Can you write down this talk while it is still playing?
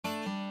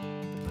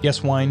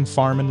Guess Wine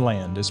Farm and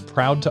Land is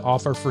proud to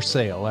offer for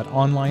sale at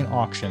online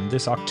auction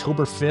this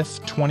October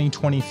 5th,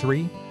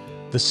 2023,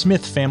 the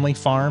Smith Family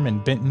Farm in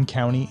Benton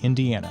County,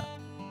 Indiana.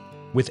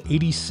 With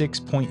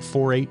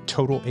 86.48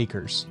 total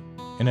acres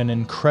and an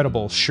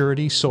incredible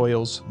Surety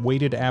Soils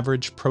weighted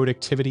average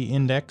productivity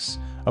index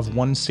of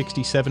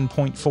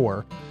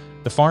 167.4,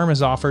 the farm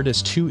is offered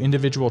as 2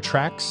 individual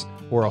tracts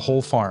or a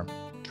whole farm.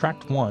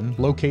 Tract 1,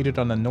 located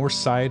on the north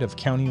side of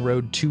County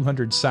Road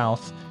 200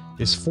 South,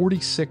 is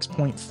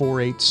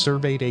 46.48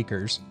 surveyed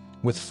acres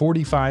with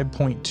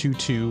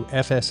 45.22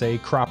 FSA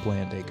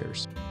cropland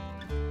acres.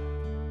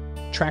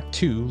 Tract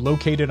 2,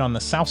 located on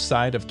the south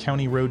side of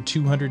County Road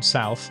 200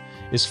 South,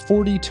 is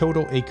 40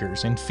 total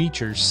acres and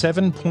features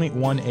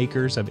 7.1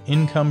 acres of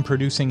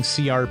income-producing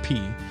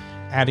CRP,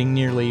 adding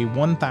nearly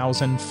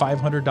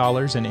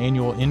 $1,500 in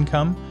annual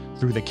income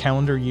through the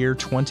calendar year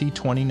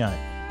 2029.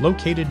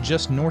 Located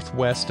just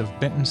northwest of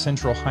Benton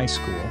Central High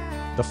School,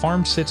 the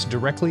farm sits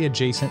directly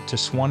adjacent to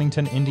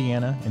Swanington,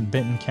 Indiana in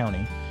Benton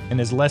County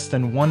and is less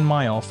than 1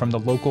 mile from the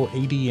local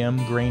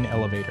ADM grain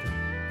elevator,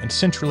 and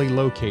centrally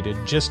located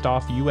just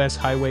off US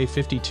Highway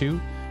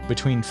 52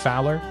 between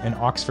Fowler and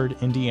Oxford,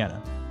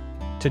 Indiana.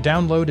 To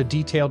download a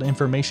detailed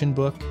information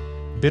book,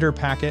 bidder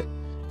packet,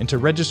 and to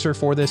register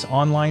for this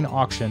online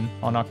auction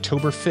on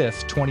October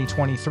 5th,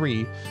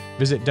 2023,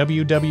 visit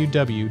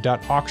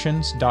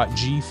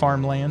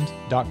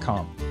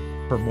www.auctions.gfarmland.com.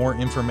 For more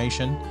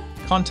information,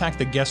 contact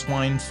the Guess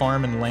Wine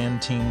Farm and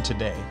Land team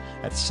today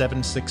at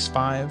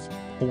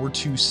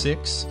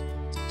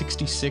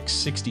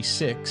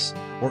 765-426-6666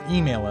 or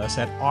email us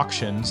at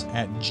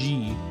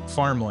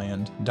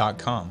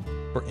auctions@gfarmland.com.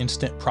 For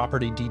instant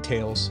property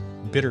details,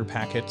 bidder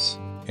packets,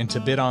 and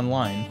to bid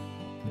online,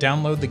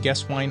 download the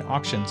Guess Wine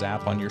Auctions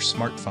app on your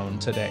smartphone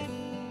today.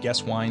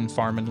 Guess Wine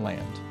Farm and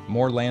Land.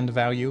 More land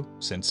value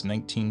since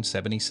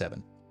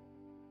 1977.